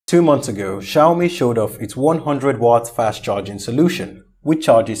2 months ago, Xiaomi showed off its 100-watt fast charging solution, which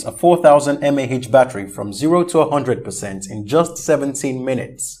charges a 4000 mAh battery from 0 to 100% in just 17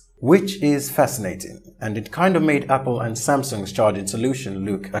 minutes. Which is fascinating, and it kind of made Apple and Samsung's charging solution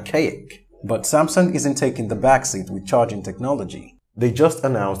look archaic. But Samsung isn't taking the backseat with charging technology. They just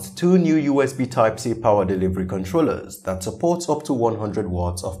announced 2 new USB Type-C power delivery controllers that supports up to 100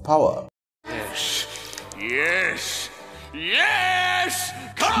 watts of power. Yes!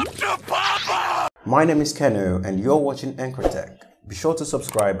 Come to Papa! My name is Keno and you're watching Encrotech. Be sure to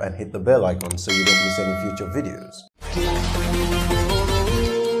subscribe and hit the bell icon so you don't miss any future videos.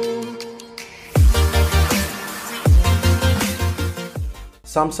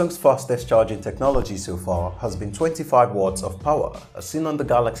 Samsung's fastest charging technology so far has been 25 watts of power, as seen on the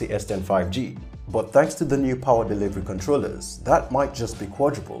Galaxy S10 5G. But thanks to the new power delivery controllers, that might just be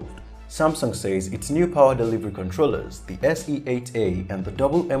quadrupled. Samsung says its new power delivery controllers, the SE8A and the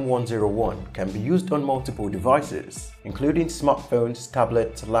double M101, can be used on multiple devices, including smartphones,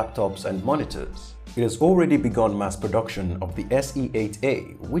 tablets, laptops, and monitors. It has already begun mass production of the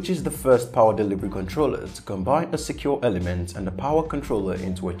SE8A, which is the first power delivery controller to combine a secure element and a power controller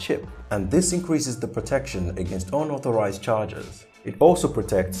into a chip, and this increases the protection against unauthorized chargers. It also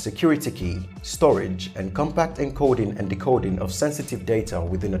protects security key, storage, and compact encoding and decoding of sensitive data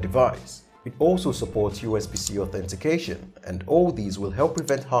within a device. It also supports USB-C authentication, and all these will help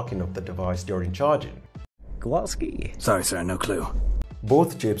prevent hacking of the device during charging. Glosky. Sorry sir, no clue.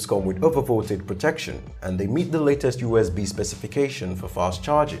 Both chips come with overvoltage protection, and they meet the latest USB specification for fast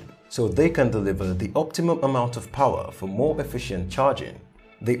charging, so they can deliver the optimum amount of power for more efficient charging.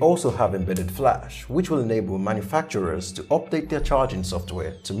 They also have embedded flash, which will enable manufacturers to update their charging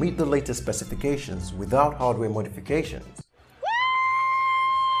software to meet the latest specifications without hardware modifications.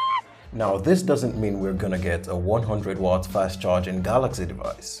 Now, this doesn't mean we're gonna get a 100 watt fast charging Galaxy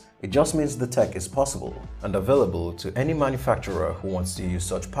device. It just means the tech is possible and available to any manufacturer who wants to use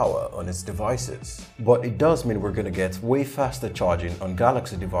such power on its devices. But it does mean we're gonna get way faster charging on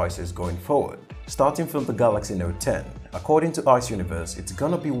Galaxy devices going forward. Starting from the Galaxy Note 10, according to Ice Universe, it's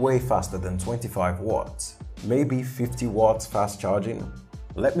gonna be way faster than 25 watts. Maybe 50 watts fast charging?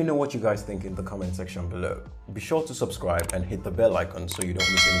 Let me know what you guys think in the comment section below. Be sure to subscribe and hit the bell icon so you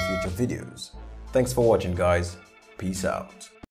don't miss any future videos. Thanks for watching guys. Peace out.